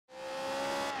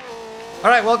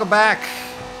Alright, welcome back.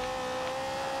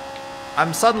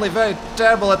 I'm suddenly very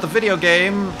terrible at the video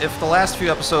game. If the last few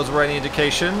episodes were any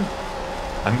indication,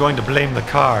 I'm going to blame the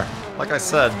car. Like I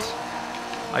said,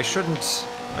 I shouldn't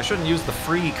use the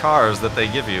free cars that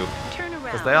they give you,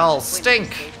 because they all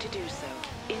stink,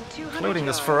 including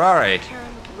this Ferrari.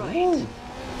 Woo.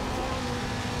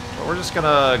 But we're just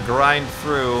gonna grind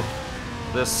through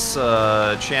this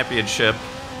championship,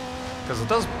 because it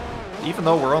does, even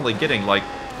though we're only getting like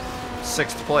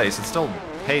 6th place, it still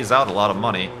pays out a lot of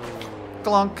money.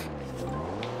 Clunk.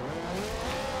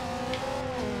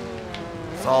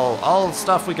 It's all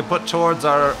stuff we can put towards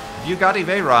our Bugatti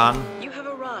Veyron. You have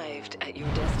arrived at your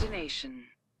destination.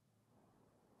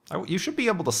 You should be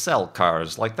able to sell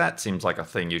cars. Like, that seems like a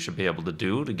thing you should be able to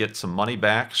do to get some money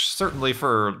back. Certainly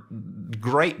for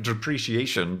great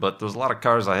depreciation, but there's a lot of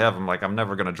cars I have. I'm like, I'm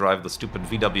never going to drive the stupid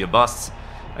VW bus.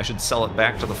 I should sell it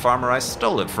back to the farmer I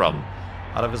stole it from,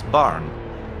 out of his barn.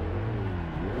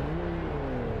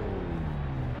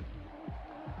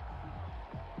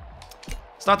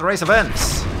 Start the race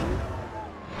events!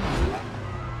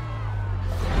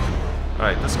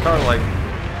 Alright, this car, like,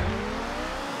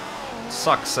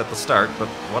 sucks at the start, but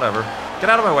whatever.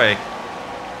 Get out of my way!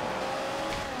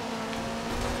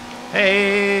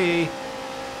 Hey!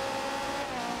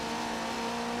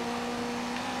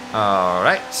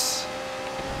 Alright.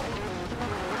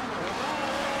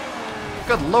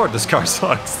 Good lord, this car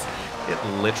sucks. It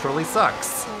literally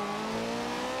sucks.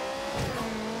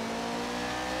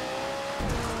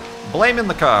 Blaming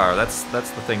the car, that's the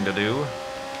thing to do.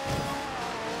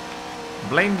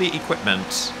 Blame the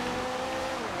equipment.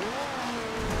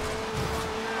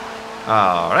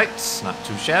 Alright, not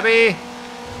too shabby.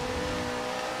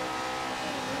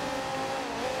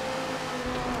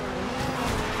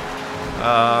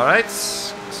 Alright,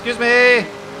 excuse me.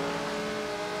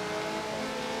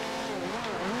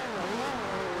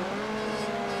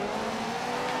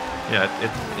 Yeah,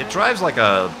 it drives like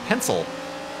a pencil.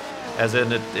 As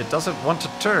in, it doesn't want to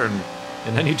turn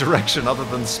in any direction other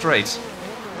than straight.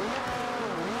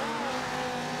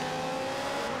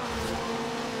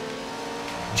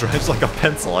 Drives like a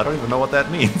pencil. I don't even know what that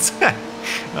means.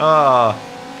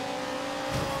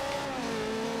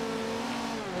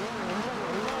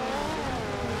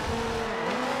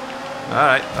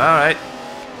 Alright, alright.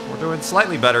 We're doing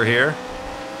slightly better here.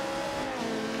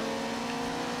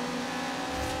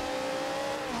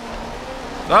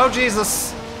 Oh,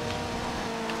 Jesus!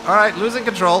 Alright, losing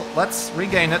control. Let's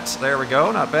regain it. There we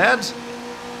go, not bad.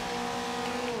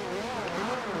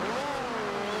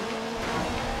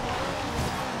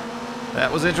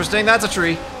 That was interesting. That's a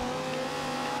tree.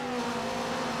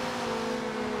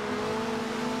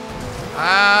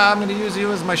 I'm gonna use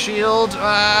you as my shield.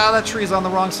 That tree's on the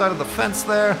wrong side of the fence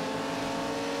there.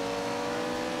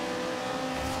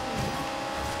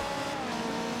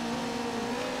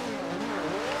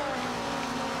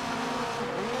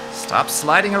 Stop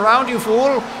sliding around, you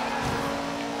fool!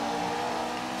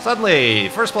 Suddenly,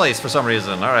 first place for some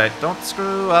reason. Alright, don't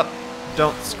screw up.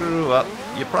 Don't screw up.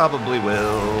 You probably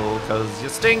will, because you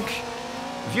stink.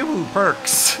 View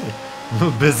perks. A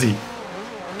little busy.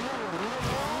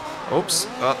 Oops.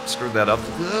 Oh, screwed that up.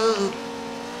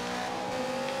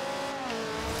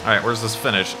 Alright, where's this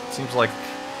finish? Seems like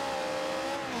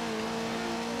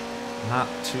not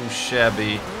too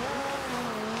shabby.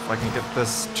 If I can get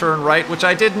this turn right, which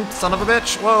I didn't, son of a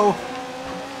bitch. Whoa.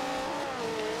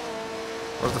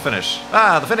 Where's the finish?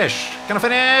 Ah, the finish. Gonna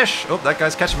finish. Oh, that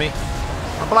guy's catching me.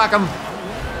 I'll block him.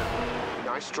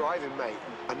 Nice driving, mate.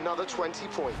 Another 20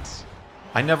 points.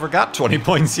 I never got 20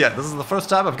 points yet. This is the first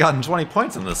time I've gotten 20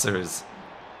 points in this series.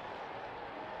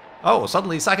 Oh,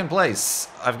 suddenly second place.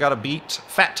 I've got to beat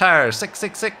Fat Tire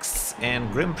 666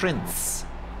 and Grim Prince.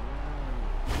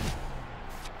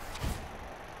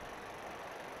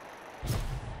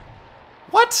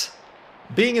 What?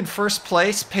 Being in first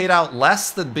place paid out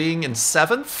less than being in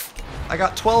 7th? I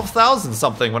got 12,000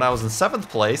 something when I was in 7th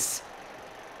place.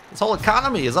 This whole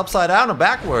economy is upside down and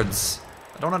backwards.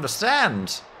 I don't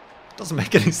understand. It doesn't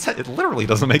make any sense. It literally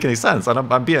doesn't make any sense.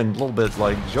 I'm being a little bit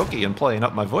like jokey and playing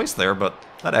up my voice there, but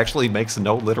that actually makes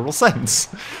no literal sense.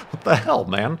 What the hell,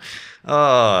 man?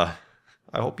 I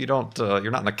hope you don't,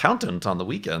 you're not an accountant on the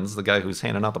weekends, the guy who's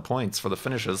handing out the points for the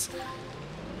finishes.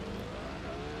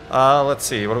 Let's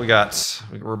see, what do we got?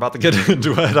 We're about to get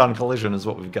into a head-on collision is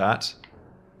what we've got.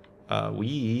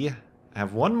 We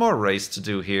have one more race to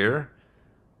do here.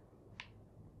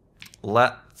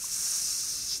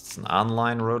 It's an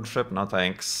online road trip? No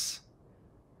thanks.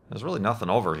 There's really nothing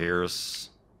over here as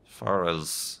far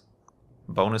as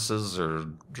bonuses or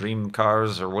dream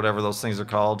cars or whatever those things are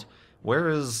called. Where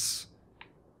is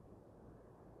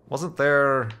Wasn't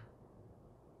there...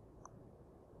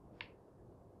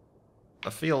 I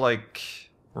feel like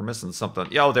we're missing something.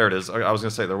 Yeah, oh, there it is. I was going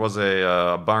to say there was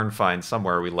a barn find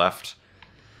somewhere we left.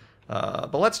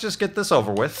 But let's just get this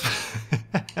over with.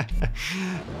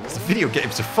 Because video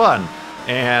games are fun.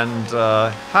 And,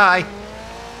 hi.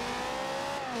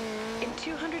 In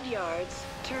 200 yards,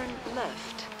 turn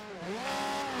left.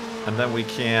 And then we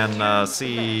can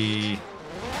see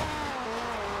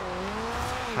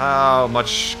how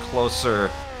much closer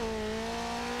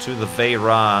to the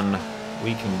Veyron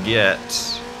we can get.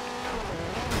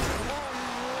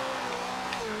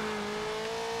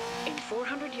 In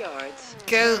 400 yards,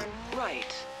 Go. turn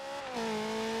right.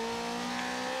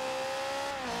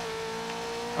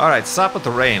 Alright, stop with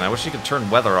the rain. I wish you could turn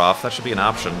weather off. That should be an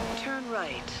option. Turn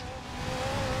right.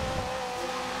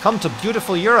 Come to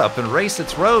beautiful Europe and race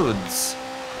its roads.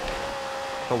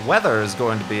 The weather is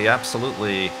going to be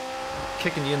absolutely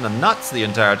kicking you in the nuts the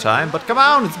entire time, but come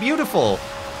on, it's beautiful.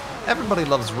 Everybody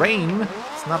loves rain.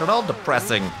 It's not at all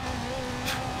depressing.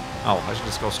 Oh, I should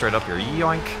just go straight up here.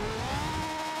 Yoink.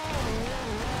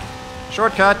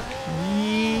 Shortcut.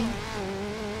 Yee.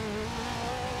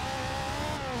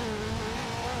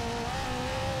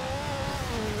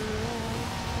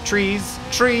 Trees.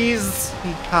 Trees.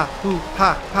 Hee ha hoo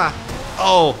ha ha.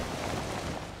 Oh.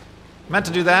 Meant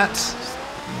to do that.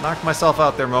 Knocked myself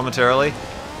out there momentarily.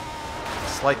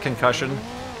 Slight concussion.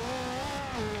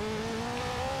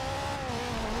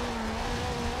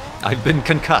 I've been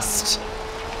concussed.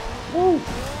 Woo.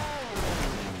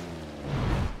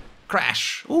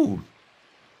 Crash. Ooh.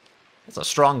 That's a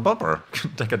strong bumper.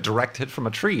 Take a direct hit from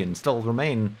a tree and still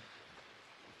remain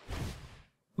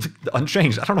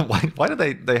unchanged. I don't know why do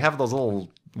they have those little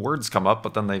words come up,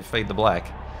 but then they fade to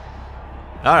black.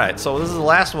 Alright, so this is the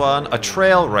last one. A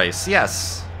trail race.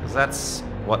 Yes. Because that's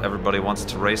what everybody wants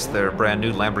to race their brand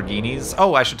new Lamborghinis.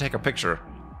 Oh, I should take a picture.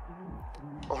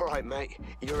 Alright, mate.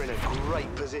 You're in a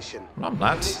great position. No, I'm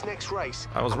not. This next race,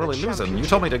 I was I'm really the losing. You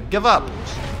told me to give up.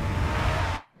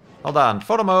 championship. Hold on.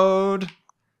 Photo mode.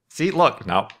 See, look.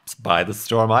 Now, buy the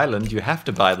Storm Island. You have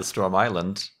to buy the Storm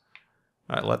Island.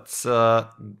 Alright, let's,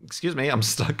 excuse me, I'm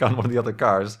stuck on one of the other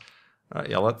cars. Alright,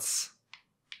 yeah, let's...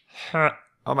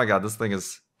 Oh my god, this thing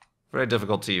is very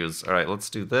difficult to use. Alright, let's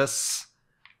do this.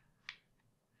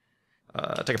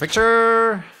 Take a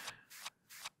picture.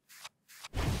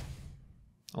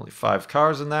 Only 5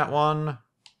 cars in that one.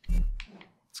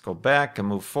 Let's go back and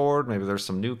move forward. Maybe there's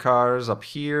some new cars up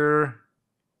here.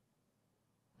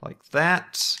 Like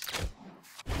that.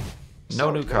 No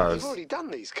Sorry, new mate, cars. You've already done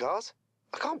these cars.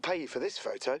 I can't pay you for this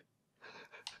photo.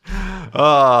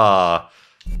 Ah.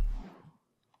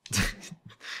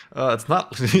 It's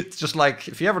not. It's just like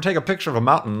if you ever take a picture of a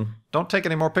mountain, don't take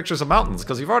any more pictures of mountains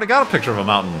because you've already got a picture of a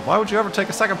mountain. Why would you ever take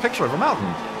a second picture of a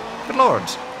mountain? Good lord.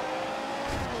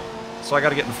 So I got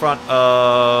to get in front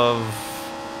of.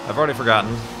 I've already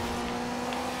forgotten.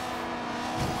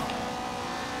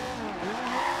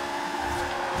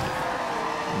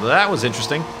 That was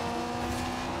interesting.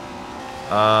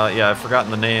 Yeah, I've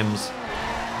forgotten the names.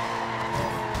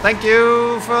 Thank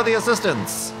you for the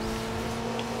assistance.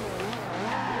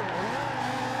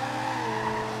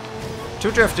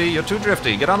 Too drifty, you're too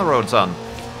drifty. Get on the road, son.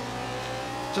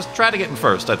 Just try to get in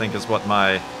first, I think is what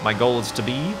my goal is to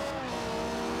be.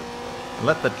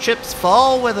 Let the chips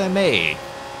fall where they may.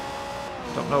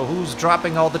 Don't know who's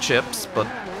dropping all the chips, but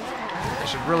they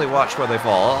should really watch where they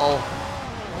fall.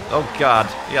 Oh god.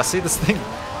 Yeah, see this thing?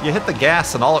 You hit the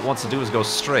gas and all it wants to do is go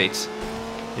straight.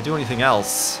 You do anything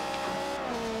else,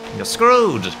 you're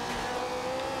screwed.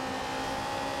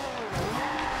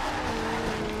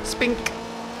 Spink.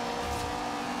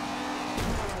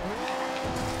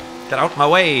 Get out my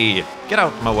way. Get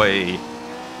out my way.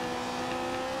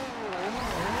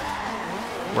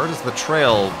 Where does the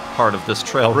trail part of this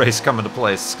trail race come into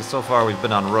place? Because so far we've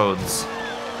been on roads.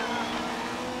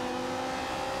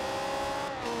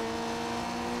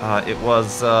 It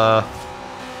was, I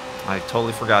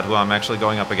totally forgot who I'm actually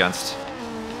going up against.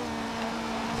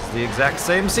 It's the exact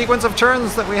same sequence of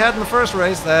turns that we had in the first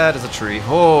race. That is a tree.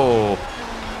 Oh.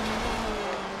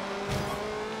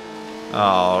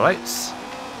 Alright.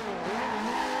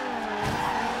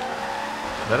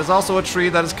 That is also a tree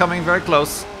that is coming very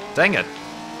close. Dang it.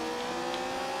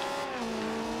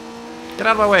 Get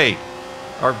out of my way.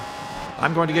 Or,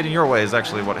 I'm going to get in your way is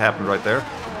actually what happened right there.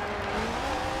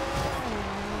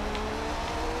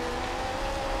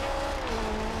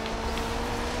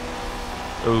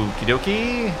 Okie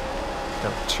dokie.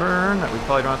 Got a turn that we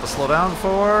probably don't have to slow down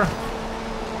for.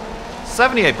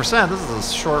 78%. This is a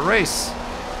short race.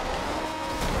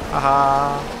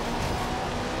 Haha.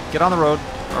 Get on the road.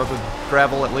 Or the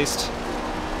gravel, at least.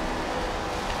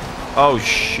 Oh,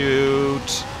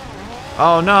 shoot.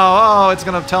 Oh, no. Oh, it's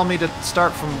going to tell me to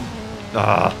start from...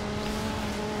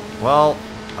 Well,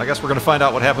 I guess we're going to find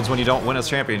out what happens when you don't win a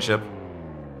championship.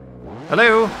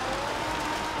 Hello.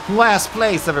 Last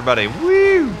place, everybody.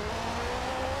 Woo!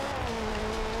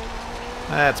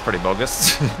 That's pretty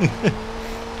bogus.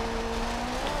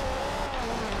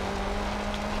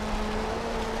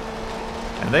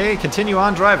 And they continue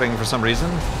on driving for some reason,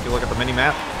 if you look at the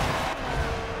mini-map.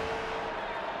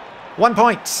 1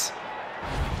 point!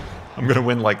 I'm gonna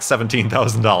win like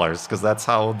 $17,000, because that's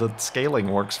how the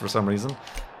scaling works for some reason.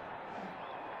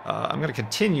 I'm gonna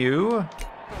continue.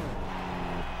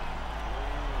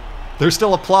 They're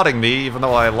still applauding me, even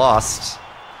though I lost.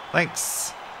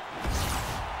 Thanks.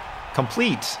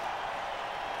 Complete.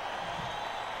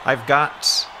 I've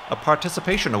got a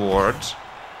participation award.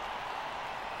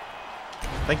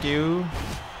 Thank you.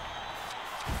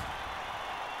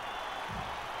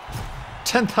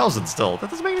 10,000 still. That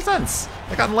doesn't make any sense.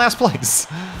 I got in last place.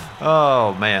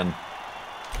 Oh, man.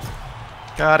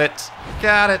 Got it.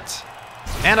 Got it.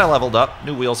 And I leveled up.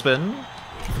 New wheel spin.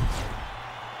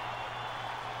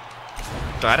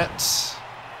 Got it.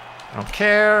 I don't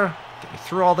care. Get me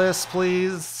through all this,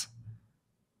 please.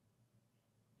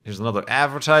 Here's another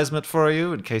advertisement for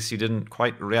you, in case you didn't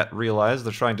quite yet realize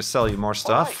they're trying to sell you more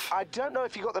stuff. Right, I don't know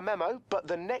if you got the memo, but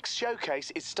the next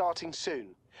showcase is starting soon.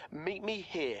 Meet me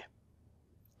here.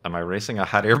 Am I racing a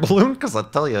hot air balloon? Because I'll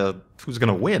tell you who's going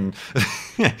to win.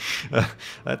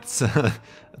 That's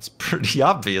pretty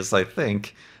obvious, I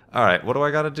think. All right, what do I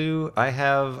got to do? I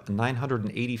have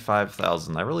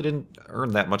 985,000. I really didn't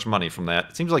earn that much money from that.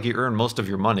 It seems like you earn most of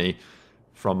your money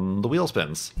from the wheel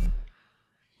spins.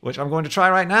 Which I'm going to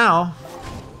try right now.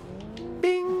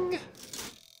 Bing!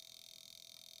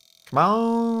 Come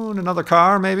on, another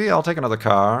car, maybe? I'll take another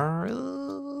car.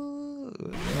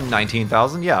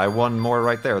 19,000. Yeah, I won more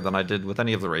right there than I did with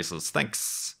any of the races.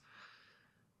 Thanks.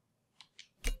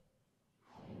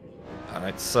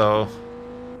 Alright, so...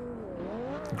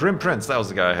 Grim Prince, that was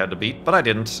the guy I had to beat, but I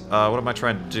didn't. What am I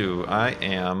trying to do? I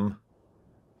am...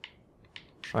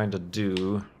 trying to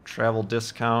do... travel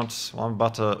discount. Well, I'm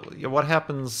about to... Yeah, what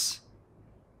happens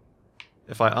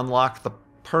if I unlock the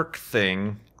perk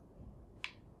thing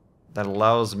that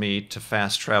allows me to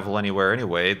fast travel anywhere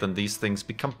anyway? Then these things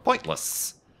become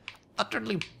pointless.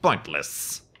 Utterly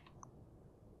pointless.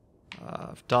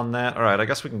 I've done that. Alright, I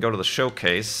guess we can go to the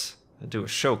showcase and do a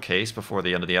showcase before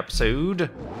the end of the episode.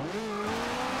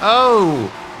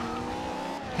 Oh!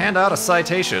 Hand out a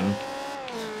citation.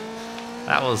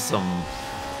 That was some...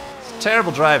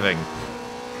 terrible driving.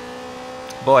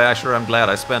 Boy, I sure am glad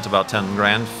I spent about 10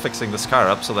 grand fixing this car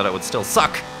up so that it would still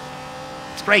suck.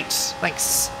 It's great.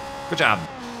 Thanks. Good job.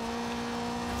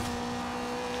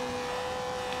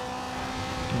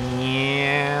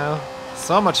 Yeah.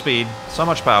 So much speed. So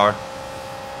much power.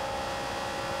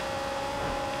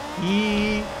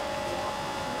 Yee.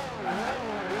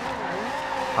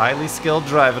 Highly skilled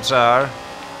drivatar.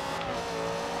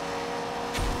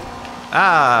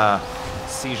 Ah.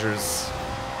 Seizures.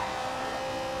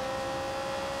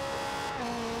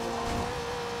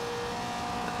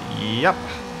 Yep.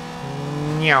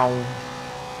 Meow.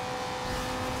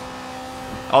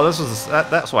 Oh, this was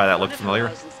that's why that looked familiar.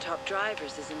 Horizon's top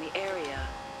drivers is in the area.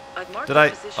 I've marked Did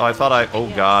I? Oh, I thought I. Oh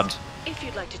God. If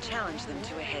you'd like to challenge them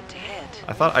to a head-to-head.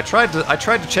 I thought I tried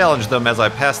to challenge them as I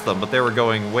passed them, but they were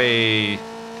going way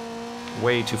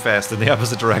too fast in the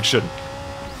opposite direction.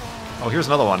 Oh, here's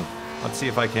another one. Let's see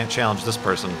if I can't challenge this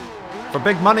person. For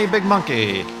big money, big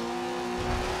monkey.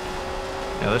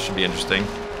 Yeah, this should be interesting.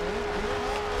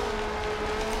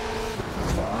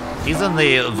 He's in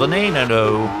the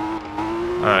Veneno.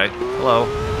 Alright, hello.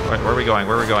 Alright, where are we going?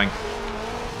 Where are we going?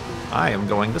 I am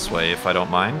going this way, if I don't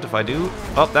mind. If I do...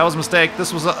 Oh, that was a mistake.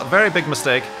 This was a very big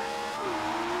mistake.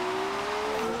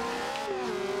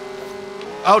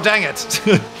 Oh, dang it!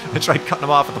 I tried cutting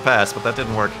him off at the pass, but that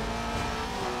didn't work.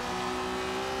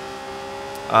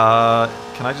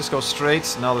 Can I just go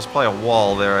straight? No, there's probably a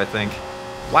wall there, I think.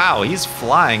 Wow, he's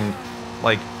flying,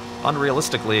 like,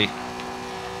 unrealistically.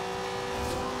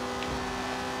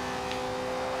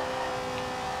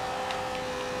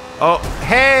 Oh,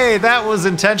 hey, that was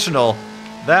intentional.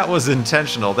 That was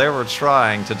intentional. They were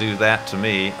trying to do that to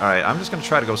me. Alright, I'm just gonna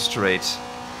try to go straight.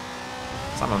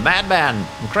 'Cause I'm a madman.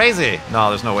 I'm crazy. No,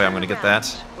 there's no way I'm gonna get that.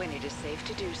 When it is safe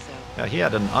to do so. Yeah, he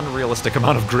had an unrealistic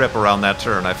amount of grip around that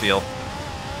turn, I feel.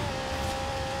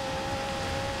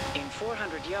 In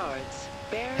 400 yards,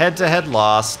 bear Head-to-head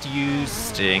lost. You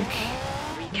stink.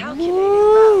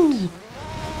 recalculating route.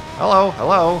 Hello,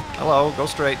 hello, hello. Go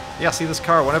straight. Yeah, see this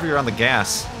car, whenever you're on the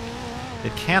gas,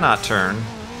 it cannot turn.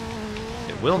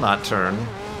 It will not turn.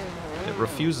 It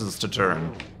refuses to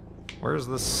turn. Where's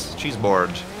this cheese board?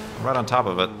 I'm right on top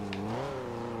of it.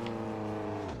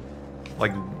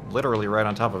 Like, literally right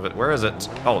on top of it. Where is it?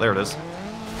 Oh, there it is.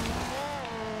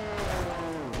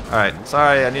 Alright,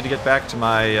 sorry, I need to get back to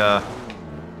my,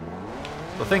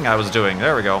 the thing I was doing.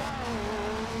 There we go.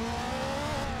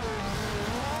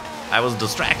 I was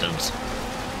distracted.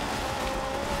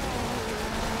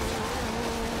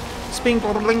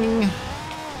 Spink-bling.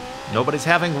 Nobody's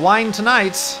having wine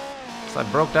tonight, so I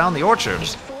broke down the orchard.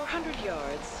 400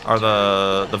 yards. Or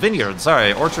the vineyard,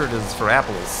 sorry. Orchard is for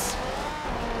apples.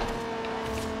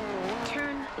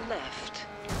 Turn left.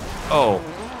 Oh.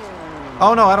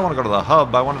 Oh no, I don't want to go to the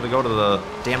hub. I wanted to go to the...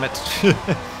 Damn it.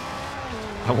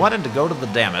 I wanted to go to the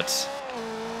damn it.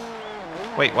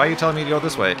 Wait, why are you telling me to go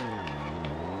this way?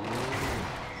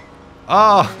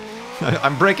 Oh!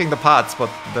 I'm breaking the pots,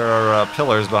 but there are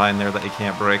pillars behind there that you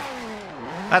can't break.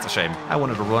 That's a shame. I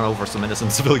wanted to run over some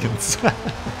innocent civilians.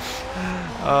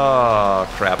 Oh,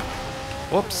 crap.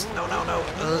 Whoops. No, no, no.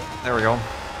 There we go.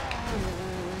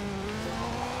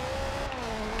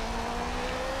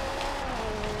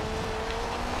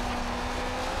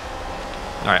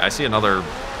 Alright, I see another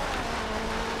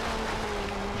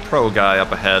pro guy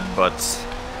up ahead, but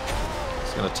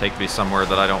it's gonna take me somewhere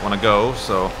that I don't want to go,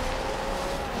 so...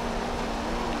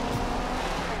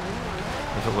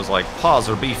 If it was like paws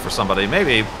or beef for somebody,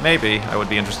 maybe I would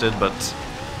be interested, but...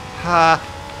 Ha!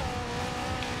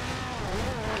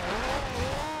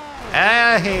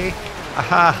 Ah, hey!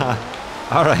 Aha!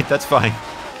 Alright, that's fine.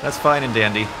 That's fine and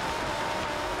dandy.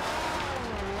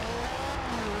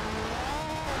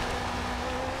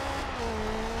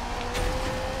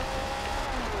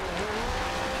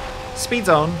 Speed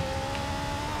zone.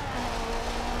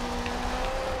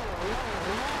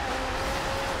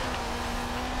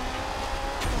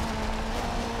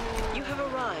 You have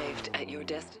arrived at your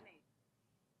destination.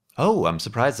 Oh, I'm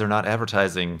surprised they're not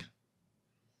advertising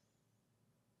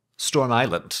Storm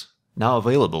Island, now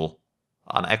available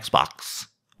on Xbox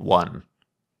One,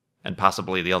 and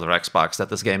possibly the other Xbox that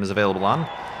this game is available on.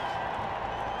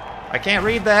 I can't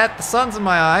read that, the sun's in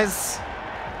my eyes.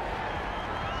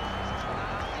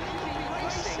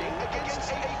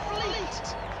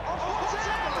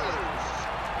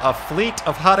 A fleet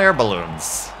of hot air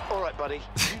balloons. Alright, buddy.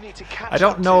 You need to catch I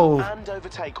don't know, and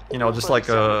overtake you know, just like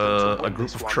a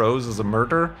group of crows is a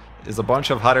murder. Is a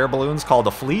bunch of hot air balloons called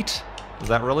a fleet? Is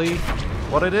that really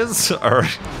what it is? Or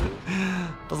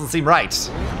doesn't seem right.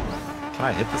 Can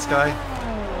I hit this guy?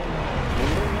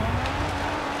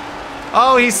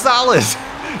 Oh, he's solid!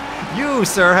 You,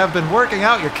 sir, have been working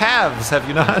out your calves, have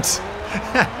you not?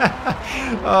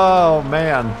 Oh,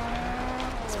 man.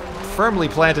 It's firmly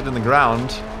planted in the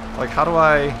ground. Like, how do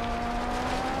I...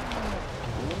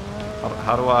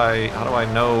 How do I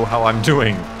know how I'm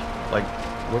doing? Like,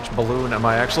 which balloon am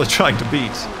I actually trying to beat?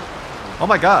 Oh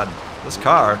my god, this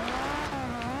car.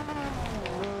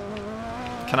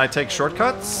 Can I take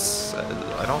shortcuts?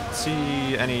 I don't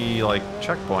see any, like,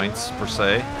 checkpoints, per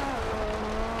se.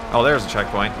 Oh, there's a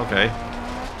checkpoint, okay.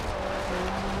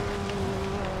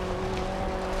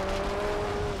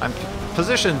 I'm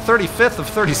positioned 35th of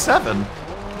 37.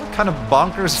 What kind of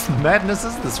bonkers madness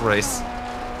is this race?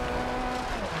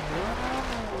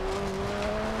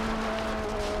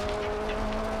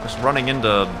 Just running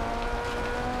into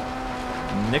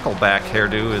Nickelback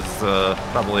hairdo is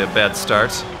probably a bad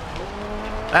start.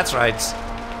 That's right.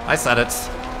 I said it.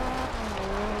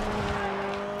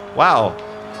 Wow.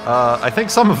 I think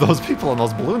some of those people in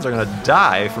those balloons are gonna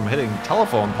die from hitting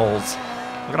telephone poles.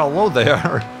 Look at how low they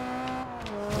are.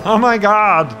 Oh my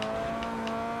god!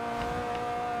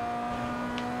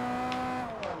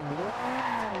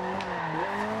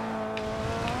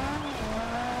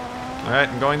 Alright,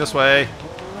 I'm going this way.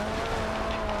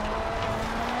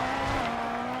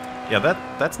 Yeah,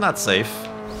 that's not safe.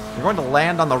 You're going to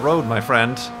land on the road, my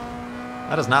friend.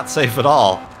 That is not safe at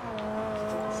all.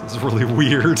 This is really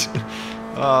weird.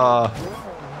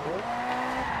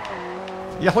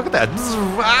 Yeah, look at that.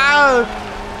 Ah!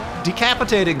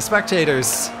 Decapitating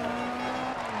spectators.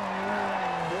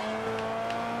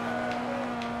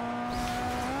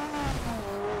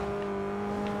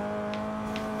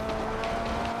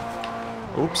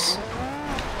 Oops.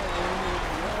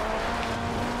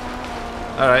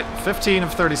 Alright, 15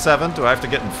 of 37. Do I have to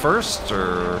get in first,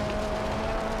 or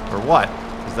what?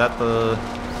 Is that the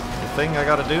thing I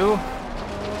gotta do?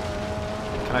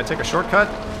 Can I take a shortcut?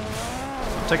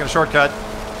 I'm taking a shortcut.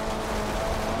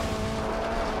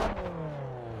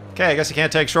 Okay, I guess you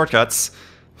can't take shortcuts.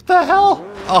 What the hell?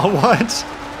 Oh, what?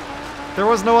 There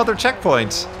was no other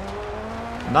checkpoint.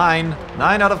 9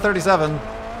 out of 37.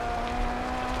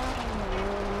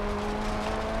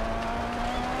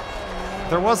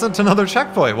 There wasn't another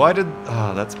checkpoint. Why did...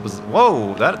 Oh, that's...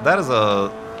 Whoa! That is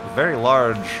a very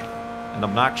large and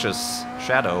obnoxious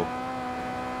shadow.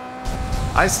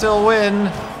 I still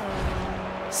win!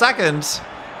 Second!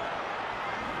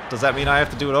 Does that mean I have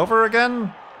to do it over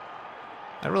again?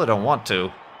 I really don't want to.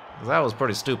 'Cause that was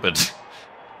pretty stupid.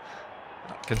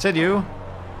 Continue.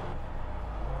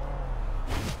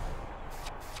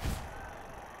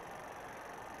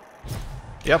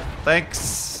 Yep,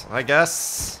 thanks, I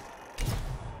guess.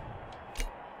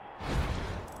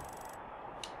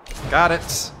 Got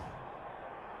it.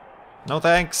 No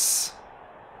thanks.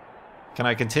 Can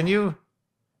I continue?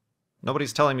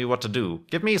 Nobody's telling me what to do.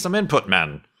 Give me some input,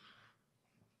 man.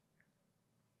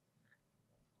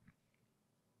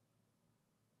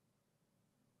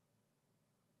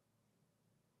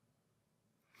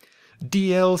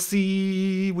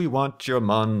 DLC, we want your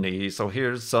money, so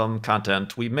here's some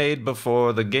content we made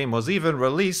before the game was even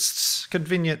released.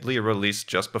 Conveniently released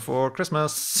just before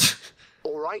Christmas.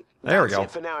 Alright, there we that's go.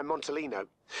 it for now in Montalino.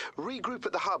 Regroup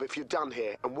at the hub if you're done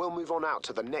here, and we'll move on out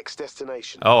to the next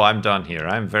destination. Oh, I'm done here.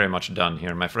 I'm very much done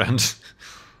here, my friend.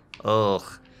 Ugh.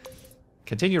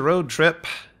 Continue road trip.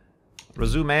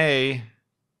 Resume.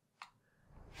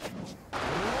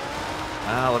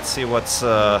 Let's see what's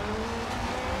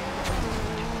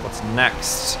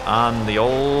next on the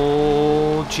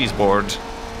old cheese board.